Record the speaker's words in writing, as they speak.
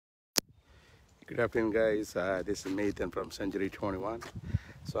Good afternoon, guys. This is Nathan from Century 21.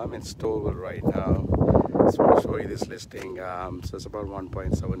 So I'm in Stouffville right now. Just want to show you this listing. So it's about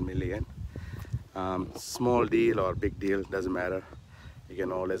 1.7 million. Small deal or big deal, doesn't matter. You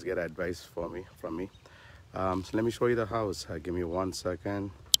can always get advice from me. So let me show you the house. Give me 1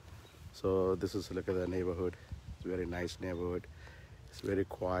 second. So this is, look at the neighborhood. It's a very nice neighborhood. It's very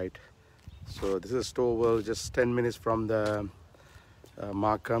quiet. So this is Stouffville, just 10 minutes from the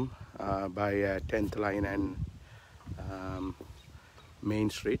Markham by 10th line and Main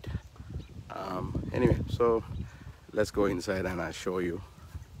Street. Anyway, so let's go inside and I'll show you.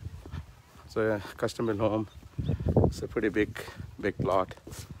 So custom built home. It's a pretty big lot.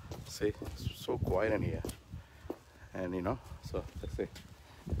 See, it's so quiet in here, and so let's see.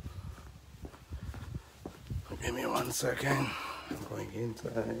 Give me 1 second. I'm going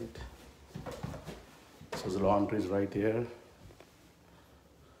inside. So the laundry is right here.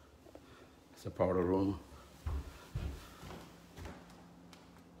 It's a powder room.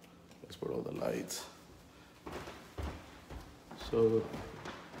 Let's put all the lights. So,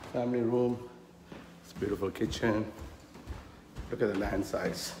 family room. It's a beautiful kitchen. Look at the land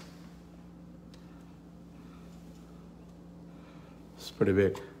size. It's pretty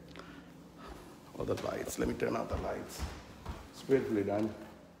big. All the lights. Let me turn out the lights. It's beautifully done.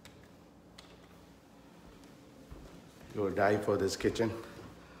 You will die for this kitchen.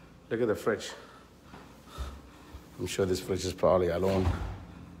 Look at the fridge. I'm sure this fridge is probably alone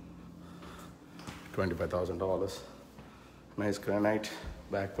 $25,000. Nice granite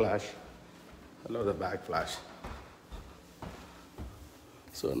backflash. I love the backflash.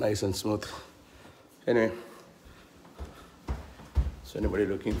 So nice and smooth. Anyway, so anybody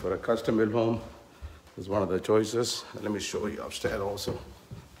looking for a custom built home is one of the choices. Let me show you upstairs also.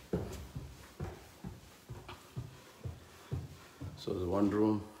 So there's one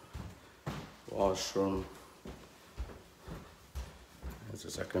room, washroom. There's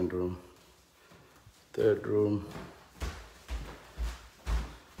a second room, third room,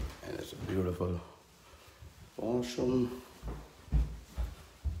 and it's a beautiful washroom.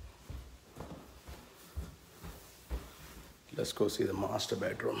 Let's go see the master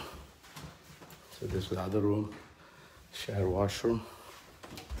bedroom. So this is the other room, shared washroom.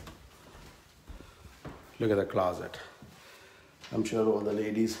 Look at the closet. I'm sure all the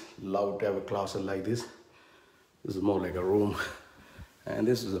ladies love to have a closet like this. This is more like a room. And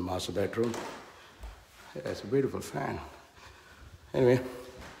this is the master bedroom. Yeah, it's a beautiful fan. Anyway,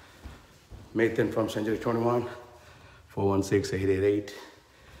 Nathan from Century 21,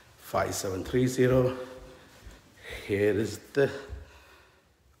 416-888-5730. Here is the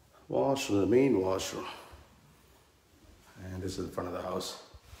washroom, the main washroom. And this is the front of the house.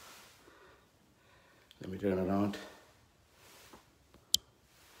 Let me turn around.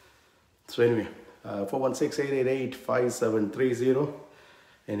 So anyway, 416-888-5730.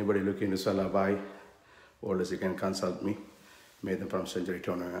 Anybody looking to sell or buy, always you can consult me. Nathan from Century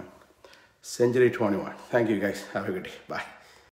 21. Century 21. Thank you guys. Have a good day. Bye.